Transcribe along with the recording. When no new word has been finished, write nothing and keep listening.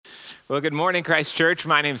Well, good morning, Christ Church.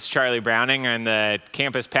 My name is Charlie Browning. I'm the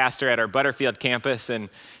campus pastor at our Butterfield campus, and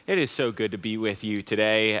it is so good to be with you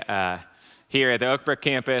today here at the Oakbrook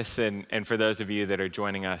campus, and for those of you that are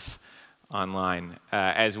joining us online.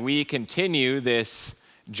 As we continue this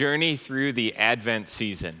journey through the Advent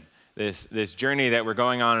season, this journey that we're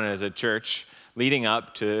going on as a church leading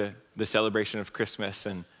up to the celebration of Christmas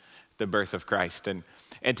and the birth of Christ.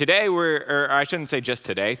 And today or I shouldn't say just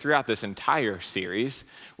today, throughout this entire series,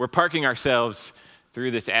 we're parking ourselves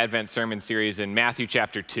through this Advent sermon series in Matthew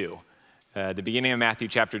chapter 2, the beginning of Matthew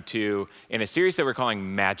chapter 2, in a series that we're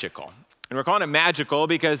calling Magical. And we're calling it Magical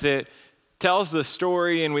because it tells the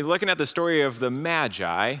story, and we're looking at the story of the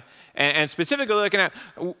Magi, and specifically looking at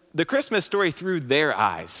the Christmas story through their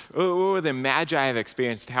eyes. What the Magi have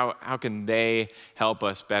experienced, how can they help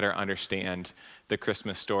us better understand the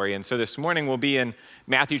Christmas story? And so this morning we'll be in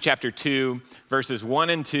Matthew chapter 2, verses 1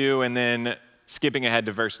 and 2, and then skipping ahead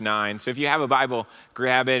to verse 9. So if you have a Bible,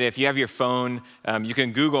 grab it. If you have your phone, you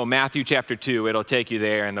can Google Matthew chapter 2. It'll take you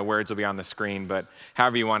there, and the words will be on the screen. But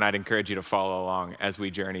however you want, I'd encourage you to follow along as we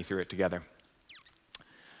journey through it together.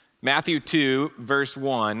 Matthew 2, verse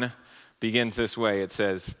 1 begins this way. It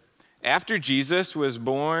says, "After Jesus was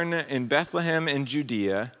born in Bethlehem in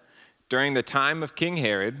Judea, during the time of King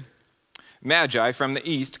Herod, Magi from the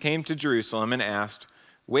east came to Jerusalem and asked,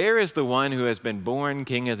 'Where is the one who has been born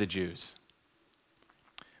King of the Jews?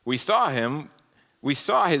 We saw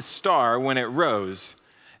his star when it rose,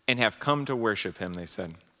 and have come to worship him,' they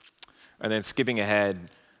said." And then skipping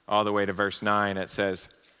ahead all the way to verse 9, it says,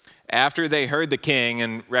 "After they heard the king,"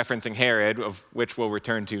 and referencing Herod, of which we'll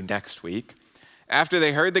return to next week, "after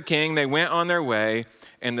they heard the king, they went on their way,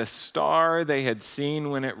 and the star they had seen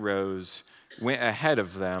when it rose went ahead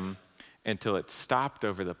of them until it stopped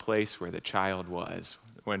over the place where the child was,"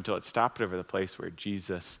 until it stopped over the place where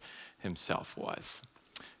Jesus himself was.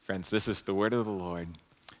 Friends, this is the word of the Lord.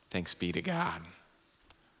 Thanks be to God.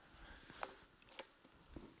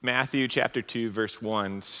 Matthew chapter 2, verse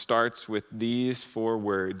 1 starts with these 4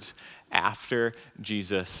 words, "After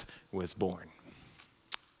Jesus was born."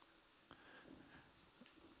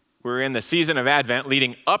 We're in the season of Advent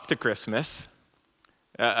leading up to Christmas,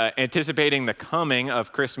 anticipating the coming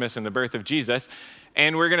of Christmas and the birth of Jesus.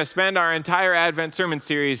 And we're going to spend our entire Advent sermon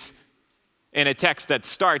series in a text that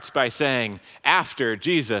starts by saying, "After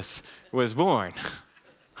Jesus was born."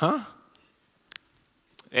 Huh?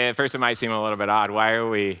 At first it might seem a little bit odd. Why are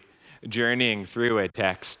we journeying through a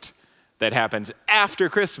text that happens after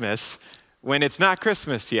Christmas when it's not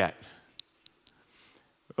Christmas yet?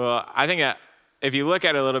 Well, I think if you look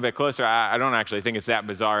at it a little bit closer, I don't actually think it's that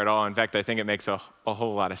bizarre at all. In fact, I think it makes a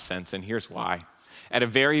whole lot of sense, and here's why. At a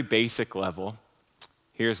very basic level,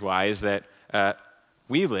 here's why, is that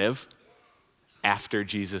we live after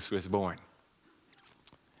Jesus was born.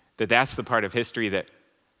 That's the part of history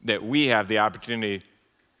that we have the opportunity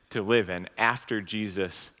to live in after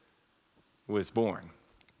Jesus was born.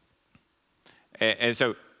 And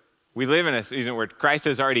so we live in a season where Christ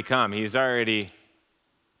has already come. He's already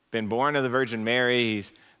been born of the Virgin Mary.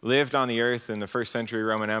 He's lived on the earth in the first century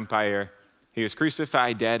Roman Empire. He was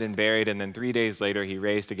crucified, dead, and buried, and then 3 days later he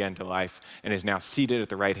raised again to life and is now seated at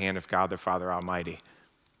the right hand of God the Father Almighty.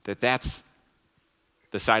 That's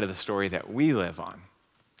the side of the story that we live on.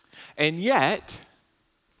 And yet,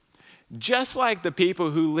 just like the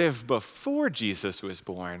people who lived before Jesus was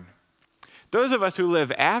born, those of us who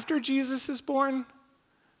live after Jesus is born,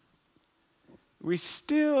 we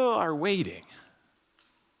still are waiting.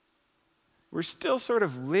 We're still sort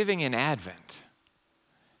of living in Advent,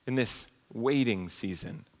 in this waiting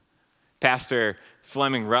season. Pastor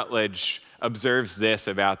Fleming Rutledge observes this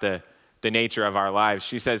about the nature of our lives.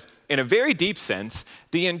 She says, "In a very deep sense,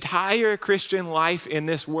 the entire Christian life in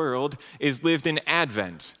this world is lived in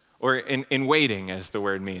Advent, or in waiting, as the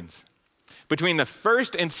word means. Between the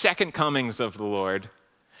first and second comings of the Lord,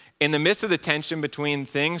 in the midst of the tension between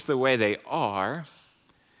things the way they are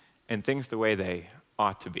and things the way they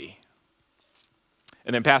ought to be."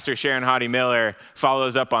 And then Pastor Sharon Hottie Miller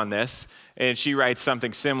follows up on this, and she writes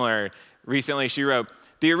something similar. Recently, she wrote,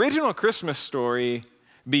 "The original Christmas story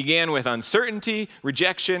began with uncertainty,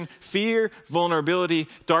 rejection, fear, vulnerability,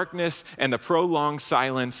 darkness, and the prolonged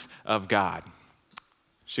silence of God."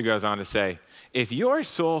 She goes on to say, "If your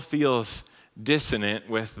soul feels dissonant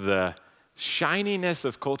with the shininess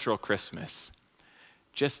of cultural Christmas,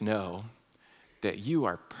 just know that you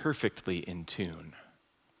are perfectly in tune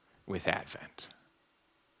with Advent."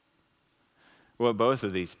 What both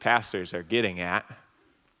of these pastors are getting at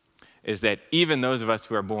is that even those of us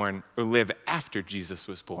who are born or live after Jesus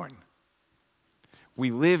was born, we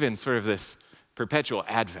live in sort of this perpetual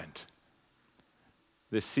Advent.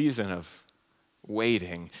 this season of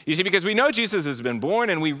waiting. You see, because we know Jesus has been born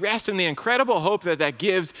and we rest in the incredible hope that that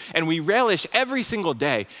gives, and we relish every single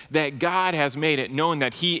day that God has made it known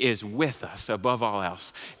that he is with us above all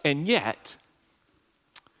else. And yet,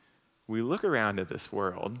 we look around at this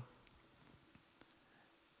world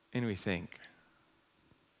and we think,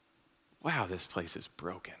 wow, this place is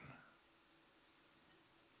broken.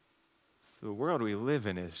 The world we live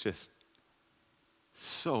in is just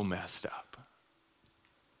so messed up.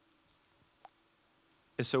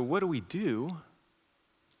 And so what do?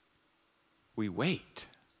 We wait.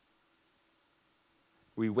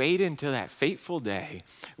 We wait until that fateful day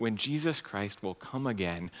when Jesus Christ will come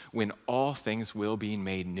again, when all things will be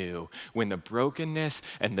made new, when the brokenness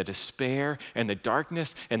and the despair and the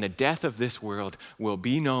darkness and the death of this world will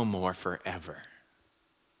be no more forever.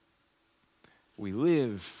 We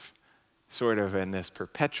live sort of in this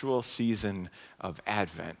perpetual season of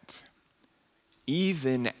Advent,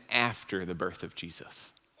 even after the birth of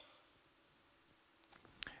Jesus.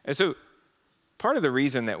 And so part of the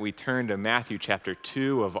reason that we turn to Matthew chapter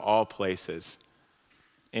 2 of all places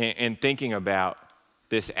in thinking about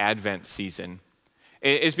this Advent season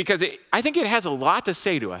is because I think it has a lot to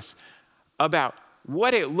say to us about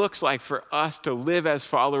what it looks like for us to live as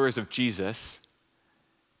followers of Jesus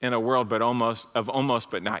in a world but almost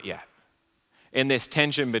but not yet. In this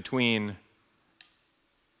tension between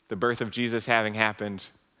the birth of Jesus having happened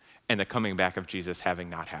and the coming back of Jesus having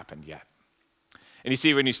not happened yet. And you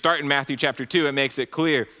see, when you start in Matthew chapter 2, it makes it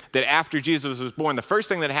clear that after Jesus was born, the first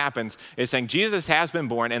thing that happens is saying Jesus has been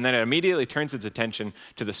born, and then it immediately turns its attention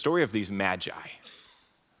to the story of these magi.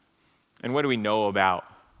 And what do we know about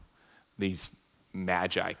these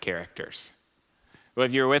magi characters? Well,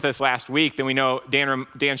 if you were with us last week, then we know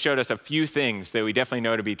Dan showed us a few things that we definitely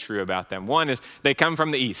know to be true about them. One is they come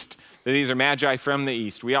from the east. That these are magi from the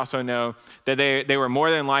east. We also know that they were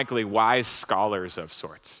more than likely wise scholars of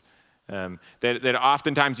sorts. That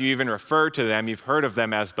oftentimes you even refer to them, you've heard of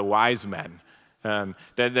them as the wise men. That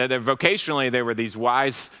vocationally they were these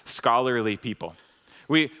wise, scholarly people.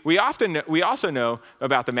 We also know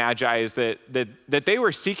about the Magi is that they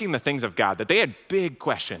were seeking the things of God, that they had big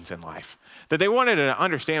questions in life, that they wanted to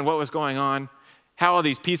understand what was going on, how all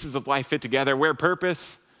these pieces of life fit together, where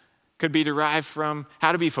purpose could be derived from,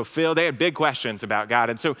 how to be fulfilled. They had big questions about God.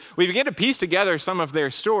 And so we begin to piece together some of their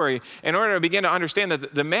story in order to begin to understand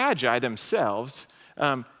that the Magi themselves,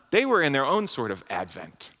 they were in their own sort of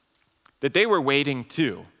Advent, that they were waiting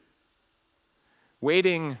too,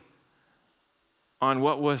 waiting on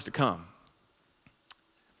what was to come.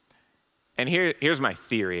 And here's my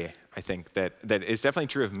theory, I think, that is definitely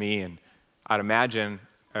true of me, and I'd imagine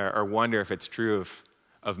or wonder if it's true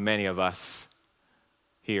of many of us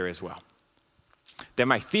here as well. That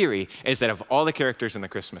my theory is that of all the characters in the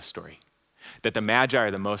Christmas story, that the Magi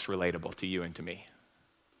are the most relatable to you and to me.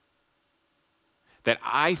 That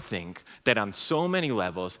I think that on so many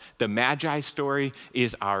levels, the Magi story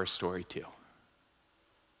is our story too.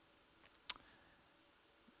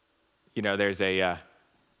 You know, there's a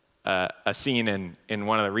scene in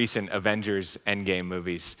one of the recent Avengers Endgame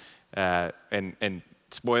movies, and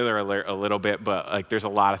spoiler alert a little bit, but like there's a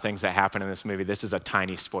lot of things that happen in this movie. This is a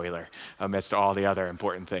tiny spoiler amidst all the other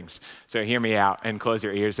important things. So hear me out and close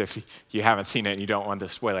your ears if you haven't seen it and you don't want the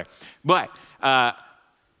spoiler. But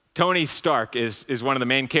Tony Stark is one of the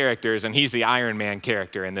main characters, and he's the Iron Man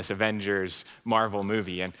character in this Avengers Marvel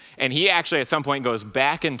movie. And he actually at some point goes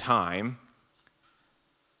back in time,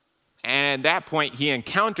 and at that point he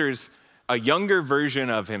encounters a younger version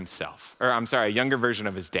of himself, a younger version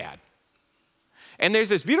of his dad. And there's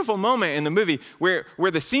this beautiful moment in the movie where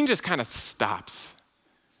the scene just kind of stops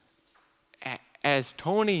as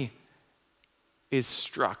Tony is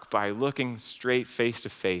struck by looking straight face to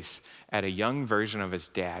face at a young version of his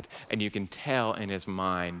dad, and you can tell in his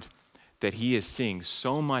mind that he is seeing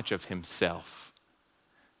so much of himself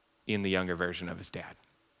in the younger version of his dad.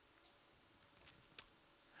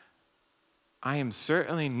 I am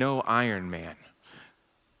certainly no Iron Man,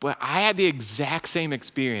 but I had the exact same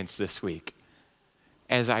experience this week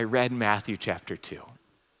as I read Matthew chapter 2.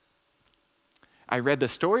 I read the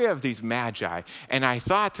story of these magi, and I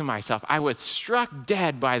thought to myself, I was struck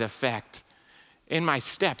dead by the fact, in my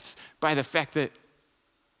steps, by the fact that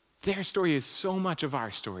their story is so much of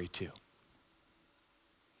our story too.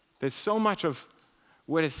 That so much of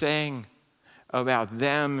what is saying about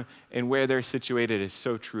them and where they're situated is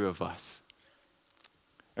so true of us.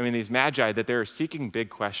 I mean, these magi, that they're seeking big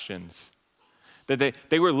questions, that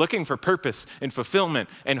they were looking for purpose and fulfillment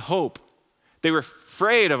and hope. They were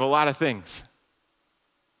afraid of a lot of things.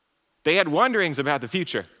 They had wonderings about the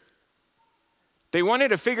future. They wanted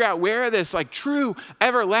to figure out where this like true,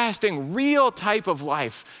 everlasting, real type of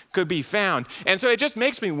life could be found. And so it just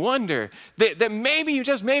makes me wonder that maybe,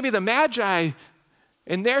 just maybe the Magi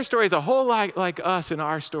in their story is a whole lot like us in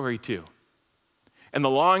our story too. And the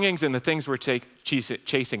longings and the things we're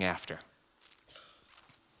chasing after.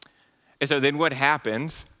 And so then what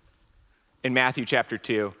happens in Matthew chapter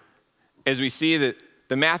 2 is we see that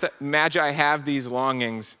the Magi have these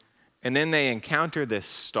longings, and then they encounter this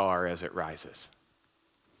star as it rises.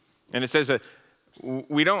 And it says that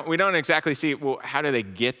we don't exactly see, well, how do they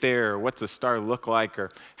get there, or what's the star look like,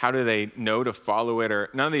 or how do they know to follow it, or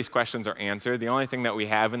none of these questions are answered. The only thing that we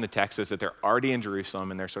have in the text is that they're already in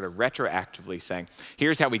Jerusalem, and they're sort of retroactively saying,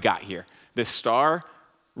 here's how we got here. This star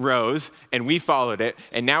rose, and we followed it,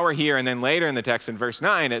 and now we're here. And then later in the text in verse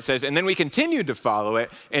 9, it says, and then we continued to follow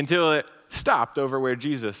it until it stopped over where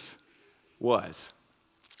Jesus was.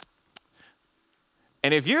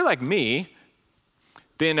 And if you're like me,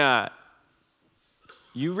 then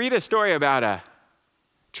you read a story about a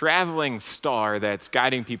traveling star that's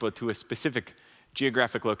guiding people to a specific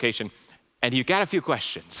geographic location, and you've got a few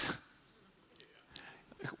questions.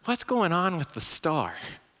 What's going on with the star?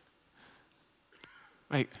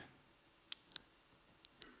 Right.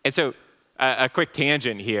 And so a quick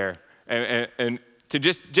tangent here, and to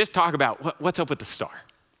just talk about what's up with the star.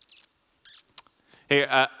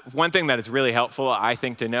 Hey, one thing that is really helpful, I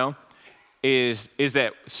think, to know is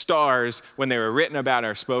that stars, when they were written about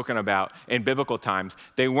or spoken about in biblical times,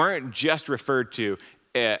 they weren't just referred to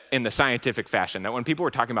in the scientific fashion. That when people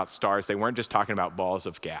were talking about stars, they weren't just talking about balls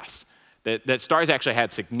of gas. That stars actually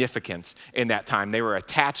had significance in that time. They were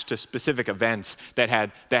attached to specific events that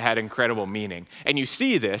had incredible meaning. And you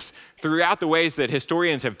see this throughout the ways that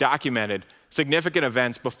historians have documented significant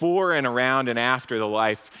events before and around and after the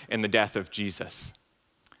life and the death of Jesus.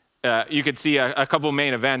 You could see a couple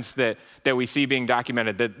main events that we see being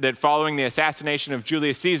documented. That following the assassination of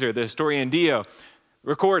Julius Caesar, the historian Dio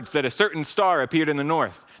records that a certain star appeared in the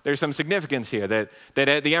north. There's some significance here that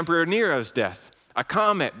at the Emperor Nero's death, a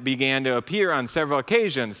comet began to appear on several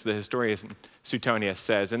occasions, the historian Suetonius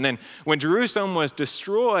says. And then when Jerusalem was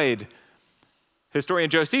destroyed, historian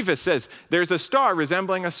Josephus says, there's a star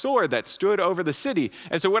resembling a sword that stood over the city.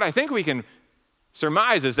 And so what I think we can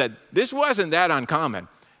surmise is that this wasn't that uncommon.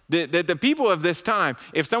 The people of this time,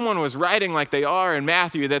 if someone was writing like they are in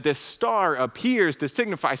Matthew, that this star appears to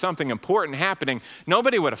signify something important happening,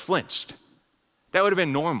 nobody would have flinched. That would have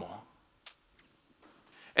been normal.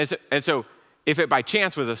 And so if it by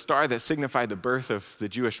chance was a star that signified the birth of the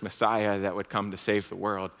Jewish Messiah that would come to save the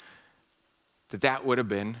world, that would have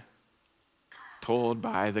been told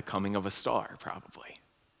by the coming of a star, probably.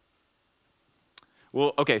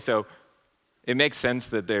 Well, okay, so it makes sense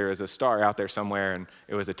that there is a star out there somewhere and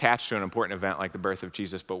it was attached to an important event like the birth of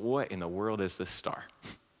Jesus, but what in the world is this star?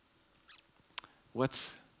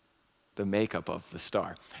 What's the makeup of the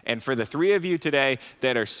star? And for the three of you today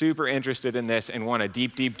that are super interested in this and want a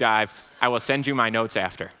deep, deep dive, I will send you my notes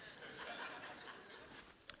after.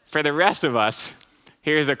 For the rest of us,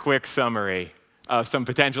 here's a quick summary of some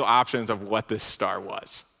potential options of what this star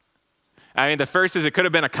was. I mean, the first is it could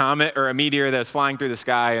have been a comet or a meteor that was flying through the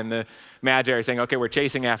sky, and the Magi are saying, okay, we're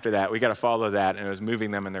chasing after that. We got to follow that, and it was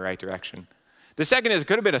moving them in the right direction. The second is it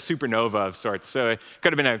could have been a supernova of sorts. So it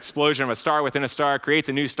could have been an explosion of a star within a star, creates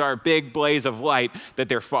a new star, big blaze of light that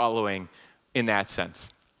they're following in that sense.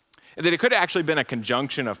 And that it could have actually been a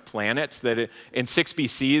conjunction of planets, that in 6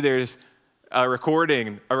 BC, there's a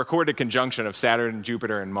recorded conjunction of Saturn,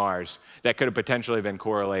 Jupiter, and Mars that could have potentially been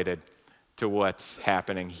correlated to what's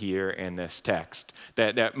happening here in this text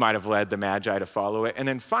that might have led the Magi to follow it. And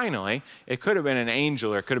then finally, it could have been an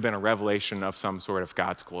angel or it could have been a revelation of some sort of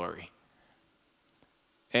God's glory.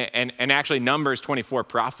 And actually, Numbers 24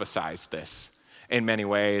 prophesies this in many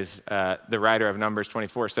ways. The writer of Numbers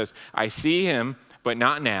 24 says, I see him, but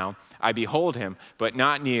not now. I behold him, but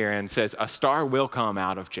not near. And says, a star will come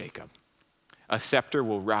out of Jacob. A scepter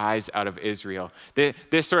will rise out of Israel.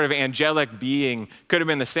 This sort of angelic being could have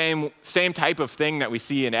been the same type of thing that we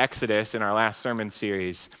see in Exodus in our last sermon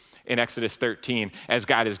series, in Exodus 13, as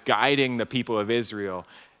God is guiding the people of Israel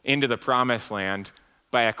into the promised land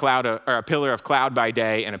by a pillar of cloud by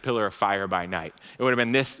day and a pillar of fire by night. It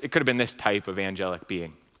could have been this type of angelic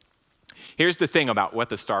being. Here's the thing about what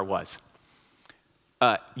the star was.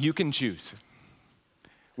 You can choose.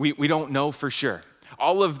 We don't know for sure.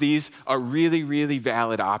 All of these are really, really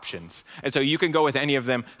valid options. And so you can go with any of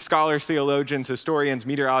them. Scholars, theologians, historians,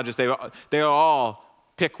 meteorologists, they all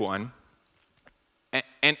pick one.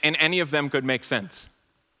 And any of them could make sense.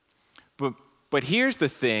 But here's the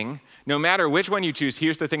thing. No matter which one you choose,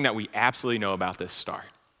 here's the thing that we absolutely know about this star.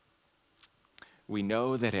 we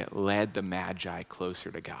know that it led the Magi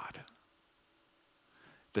closer to God.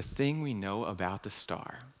 The thing we know about the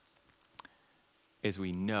star is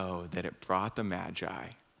we know that it brought the Magi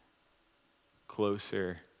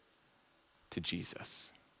closer to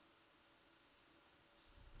Jesus.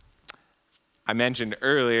 I mentioned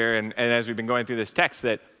earlier, and as we've been going through this text,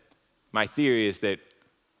 that my theory is that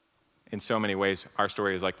in so many ways, our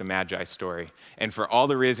story is like the Magi story. And for all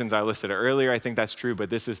the reasons I listed earlier, I think that's true, but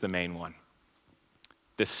this is the main one.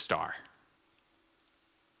 This star.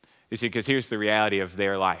 You see, because here's the reality of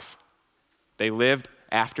their life. They lived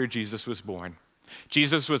after Jesus was born.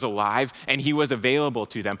 Jesus was alive, and he was available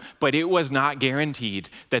to them, but it was not guaranteed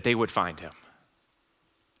that they would find him.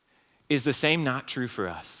 Is the same not true for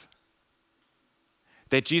us?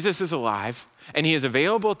 That Jesus is alive, and he is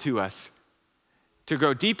available to us to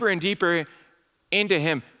go deeper and deeper into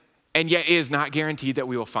him, and yet it is not guaranteed that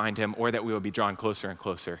we will find him or that we will be drawn closer and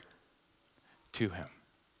closer to him.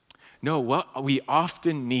 No, what we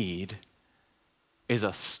often need is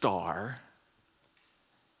a star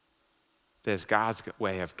that is God's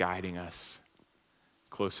way of guiding us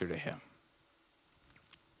closer to him.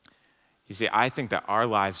 You see, I think that our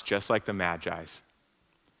lives, just like the Magi's,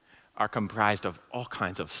 are comprised of all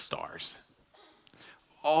kinds of stars.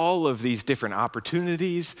 All of these different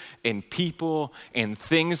opportunities and people and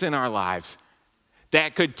things in our lives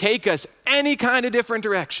that could take us any kind of different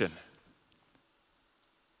direction.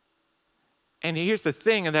 And here's the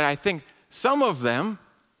thing, that I think some of them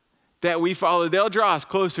that we follow, they'll draw us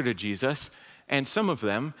closer to Jesus, and some of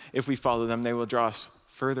them, if we follow them, they will draw us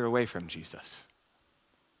further away from Jesus.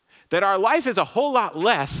 That our life is a whole lot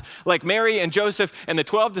less like Mary and Joseph and the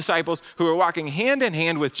 12 disciples who are walking hand in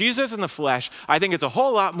hand with Jesus in the flesh. I think it's a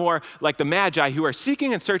whole lot more like the Magi who are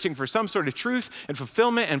seeking and searching for some sort of truth and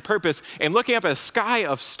fulfillment and purpose and looking up at a sky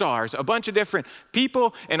of stars, a bunch of different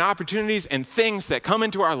people and opportunities and things that come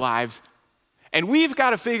into our lives. And we've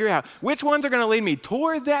got to figure out which ones are going to lead me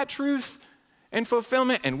toward that truth and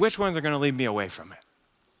fulfillment and which ones are going to lead me away from it.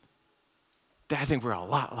 I think we're a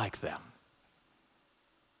lot like them.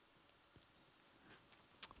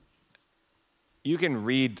 You can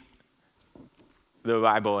read the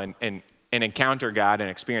Bible and encounter God and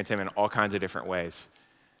experience him in all kinds of different ways.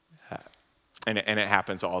 And it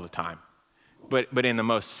happens all the time. But in the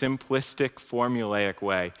most simplistic, formulaic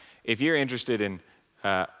way, if you're interested in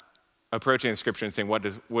approaching the scripture and saying,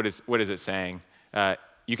 what is it saying?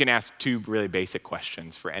 You can ask two really basic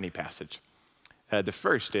questions for any passage. The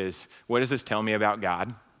first is, what does this tell me about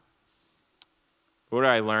God? What do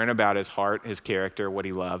I learn about his heart, his character, what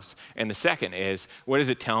he loves? And the second is, what does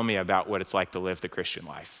it tell me about what it's like to live the Christian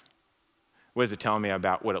life? What does it tell me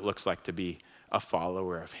about what it looks like to be a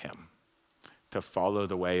follower of him, to follow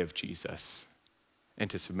the way of Jesus, and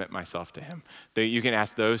to submit myself to him? You can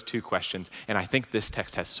ask those two questions, and I think this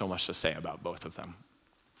text has so much to say about both of them.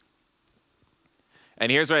 And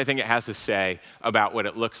here's what I think it has to say about what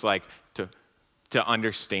it looks like to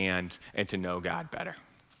understand and to know God better.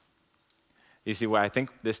 You see, what I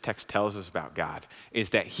think this text tells us about God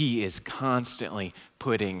is that he is constantly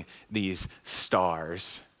putting these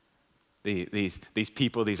stars, these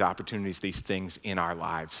people, these opportunities, these things in our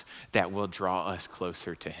lives that will draw us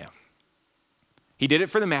closer to him. He did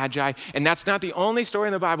it for the Magi, and that's not the only story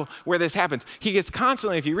in the Bible where this happens. He gets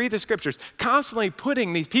constantly, if you read the scriptures, constantly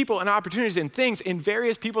putting these people and opportunities and things in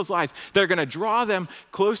various people's lives that are going to draw them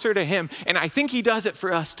closer to him. And I think he does it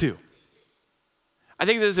for us too. I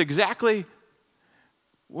think this is exactly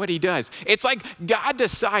what he does. It's like God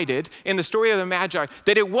decided in the story of the Magi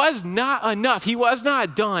that it was not enough. He was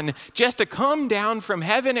not done just to come down from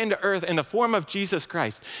heaven into earth in the form of Jesus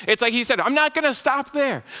Christ. It's like he said, I'm not going to stop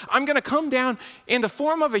there. I'm going to come down in the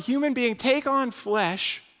form of a human being, take on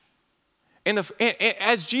flesh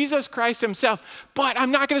as Jesus Christ himself. But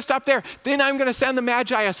I'm not going to stop there. Then I'm going to send the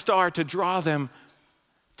Magi a star to draw them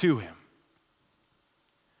to him.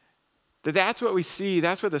 That's what we see.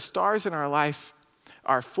 That's what the stars in our life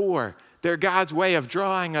are for. They're God's way of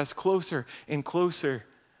drawing us closer and closer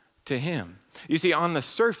to him. You see, on the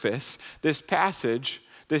surface, this passage,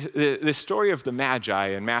 this story of the Magi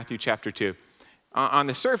in Matthew chapter 2, on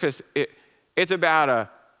the surface, it's about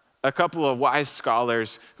a couple of wise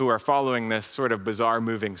scholars who are following this sort of bizarre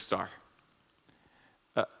moving star.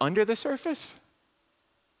 Under the surface,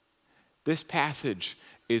 this passage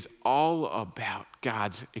is all about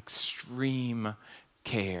God's extreme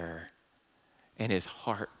care and his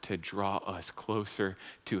heart to draw us closer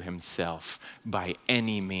to himself by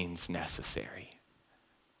any means necessary.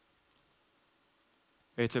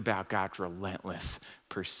 It's about God's relentless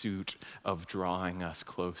pursuit of drawing us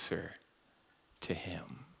closer to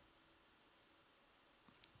him.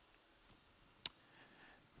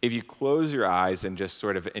 if you close your eyes and just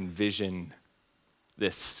sort of envision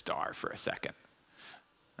this star for a second.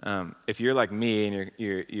 If you're like me and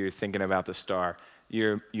you're thinking about the star,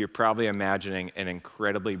 you're probably imagining an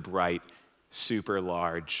incredibly bright, super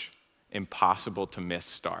large, impossible to miss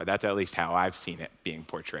star. That's at least how I've seen it being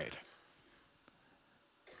portrayed.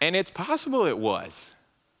 And it's possible it was.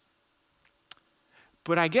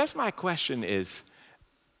 But I guess my question is,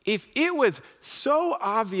 if it was so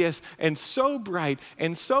obvious and so bright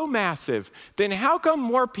and so massive, then how come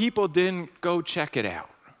more people didn't go check it out?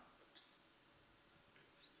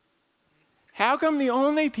 How come the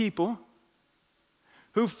only people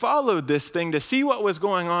who followed this thing to see what was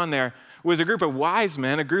going on there was a group of wise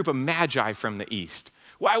men, a group of magi from the east?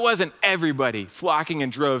 Why wasn't everybody flocking in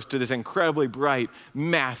droves to this incredibly bright,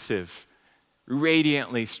 massive,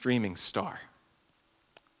 radiantly streaming star?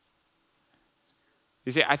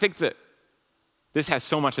 You see, I think that this has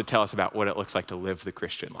so much to tell us about what it looks like to live the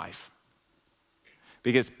Christian life.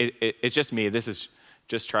 Because it's just me, this is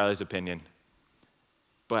just Charlie's opinion.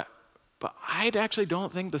 But I actually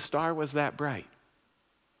don't think the star was that bright.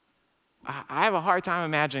 I have a hard time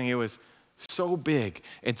imagining it was so big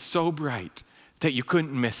and so bright that you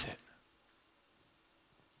couldn't miss it.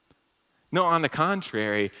 No, on the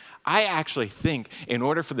contrary, I actually think in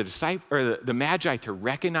order for the Magi to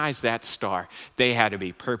recognize that star, they had to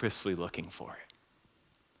be purposely looking for it.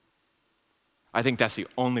 I think that's the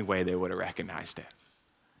only way they would have recognized it.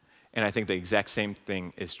 And I think the exact same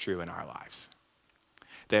thing is true in our lives.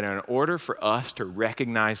 That in order for us to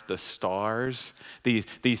recognize the stars, these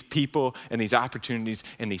people and these opportunities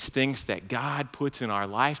and these things that God puts in our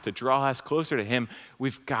life to draw us closer to Him,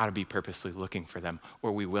 we've got to be purposely looking for them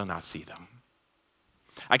or we will not see them.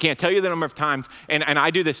 I can't tell you the number of times, and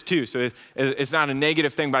I do this too, so it's not a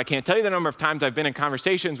negative thing, but I can't tell you the number of times I've been in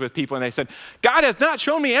conversations with people and they said, God has not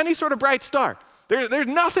shown me any sort of bright star. There's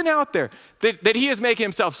nothing out there that He is making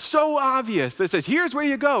Himself so obvious that says, here's where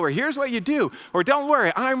you go, or here's what you do, or don't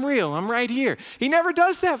worry, I'm real, I'm right here. He never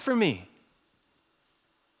does that for me.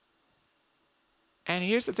 And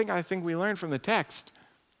here's the thing I think we learn from the text,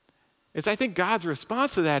 is I think God's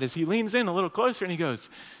response to that is He leans in a little closer and He goes,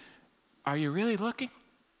 are you really looking?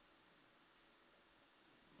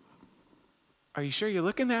 Are you sure you're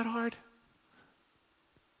looking that hard?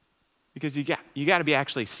 Because you got to be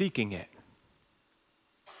actually seeking it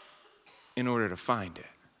in order to find it.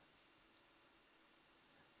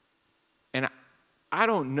 And I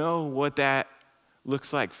don't know what that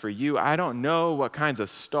looks like for you. I don't know what kinds of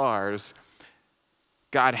stars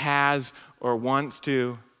God has or wants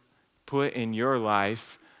to put in your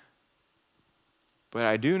life, but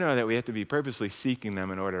I do know that we have to be purposely seeking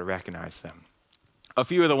them in order to recognize them. A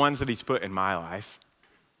few of the ones that He's put in my life,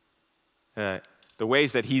 the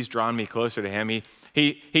ways that He's drawn me closer to Him,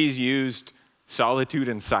 He's used solitude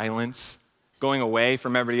and silence, going away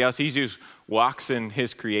from everybody else. He's used walks in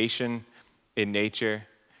His creation in nature.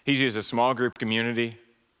 He's used a small group community.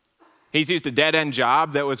 He's used a dead-end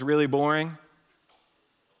job that was really boring.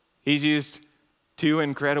 He's used 2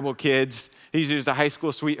 incredible kids. He's used a high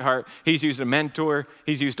school sweetheart. He's used a mentor.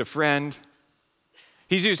 He's used a friend.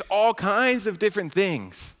 He's used all kinds of different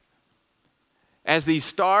things as these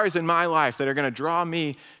stars in my life that are going to draw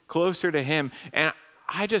me closer to Him. And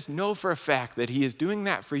I just know for a fact that He is doing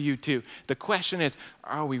that for you too. The question is,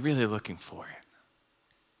 are we really looking for it?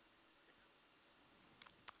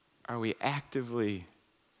 Are we actively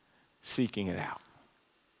seeking it out?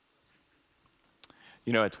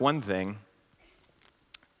 You know, it's one thing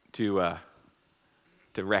to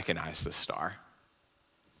recognize the star.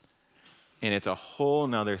 And it's a whole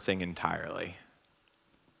nother thing entirely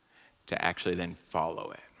to actually then follow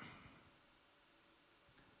it.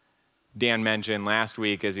 Dan mentioned last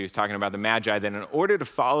week as he was talking about the Magi that in order to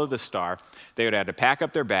follow the star, they would have to pack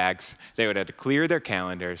up their bags, they would have to clear their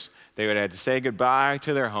calendars, they would have to say goodbye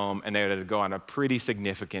to their home, and they would have to go on a pretty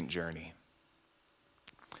significant journey.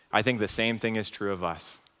 I think the same thing is true of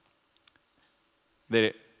us.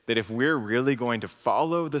 That if we're really going to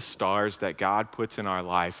follow the stars that God puts in our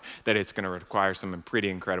life, that it's going to require some pretty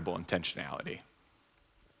incredible intentionality.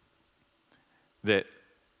 That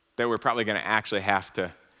we're probably going to actually have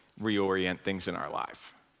to reorient things in our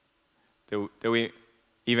life. That we,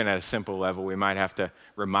 even at a simple level, we might have to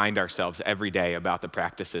remind ourselves every day about the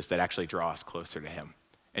practices that actually draw us closer to Him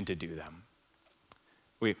and to do them.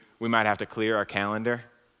 We might have to clear our calendar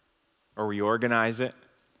or reorganize it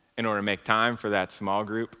in order to make time for that small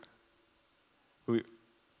group. We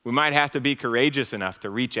might have to be courageous enough to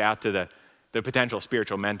reach out to the potential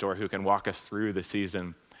spiritual mentor who can walk us through the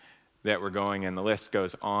season that we're going, and the list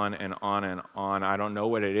goes on and on and on. I don't know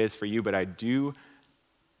what it is for you, but I do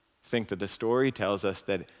think that the story tells us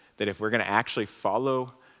that if we're going to actually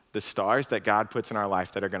follow the stars that God puts in our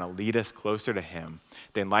life that are going to lead us closer to him,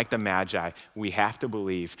 then like the Magi, we have to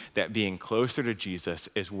believe that being closer to Jesus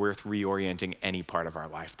is worth reorienting any part of our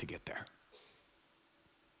life to get there.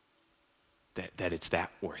 That it's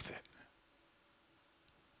that worth it.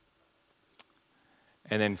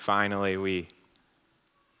 And then finally, we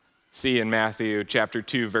see in Matthew chapter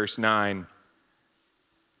 2, verse 9,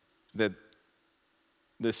 that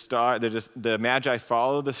the Magi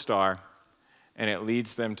follow the star, and it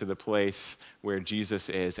leads them to the place where Jesus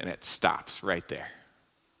is, and it stops right there.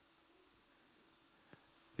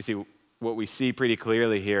 You see, what we see pretty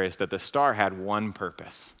clearly here is that the star had one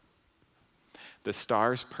purpose. The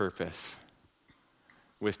star's purpose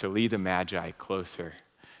was to lead the Magi closer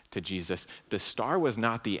to Jesus. The star was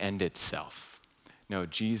not the end itself. No,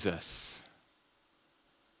 Jesus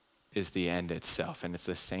is the end itself, and it's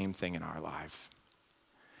the same thing in our lives.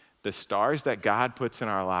 The stars that God puts in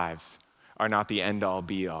our lives are not the end-all,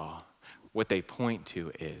 be-all. What they point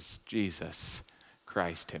to is Jesus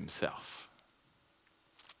Christ himself.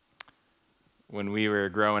 When we were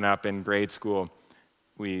growing up in grade school,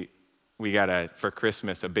 we got for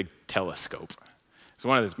Christmas a big telescope. It's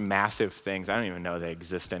one of those massive things. I don't even know they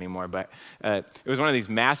exist anymore, but it was one of these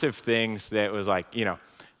massive things that was like,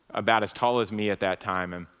 about as tall as me at that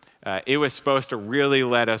time. And it was supposed to really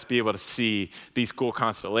let us be able to see these cool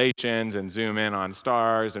constellations and zoom in on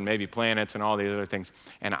stars and maybe planets and all these other things.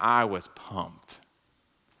 And I was pumped.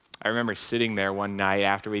 I remember sitting there one night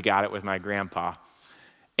after we got it with my grandpa.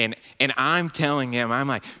 And I'm telling him, I'm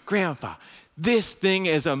like, Grandpa, this thing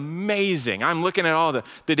is amazing. I'm looking at all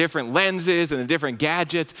the different lenses and the different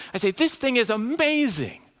gadgets. I say, this thing is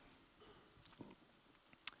amazing.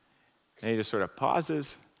 And he just sort of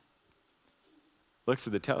pauses, looks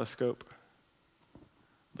at the telescope,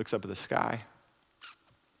 looks up at the sky.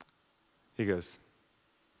 He goes,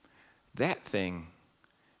 that thing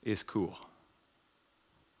is cool.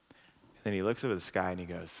 And then he looks up at the sky and he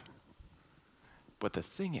goes, but the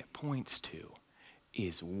thing it points to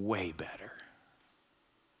is way better.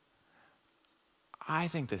 I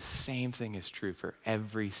think the same thing is true for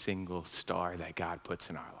every single star that God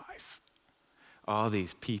puts in our life. All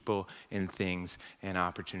these people and things and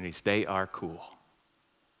opportunities, they are cool.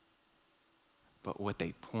 But what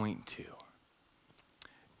they point to,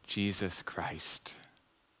 Jesus Christ,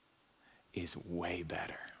 is way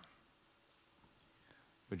better.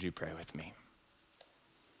 Would you pray with me?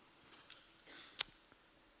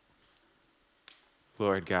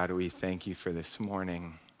 Lord God, we thank you for this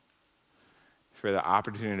morning, for the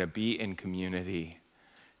opportunity to be in community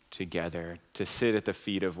together, to sit at the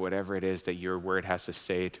feet of whatever it is that your word has to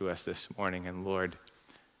say to us this morning. And Lord,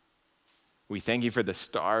 we thank you for the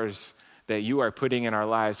stars that you are putting in our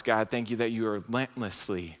lives. God, thank you that you are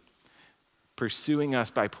relentlessly pursuing us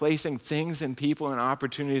by placing things and people and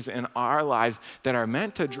opportunities in our lives that are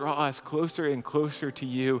meant to draw us closer and closer to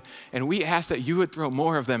you. And we ask that you would throw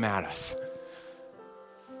more of them at us.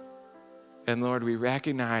 And Lord, we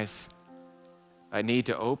recognize a need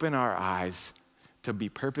to open our eyes to be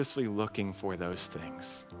purposely looking for those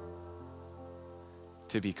things,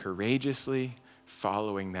 to be courageously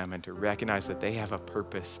following them, and to recognize that they have a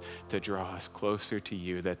purpose to draw us closer to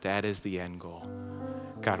you, that is the end goal.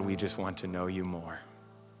 God, we just want to know you more.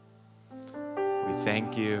 We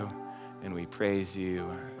thank you and we praise you,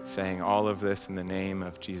 saying all of this in the name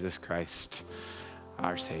of Jesus Christ,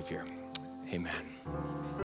 our Savior. Amen.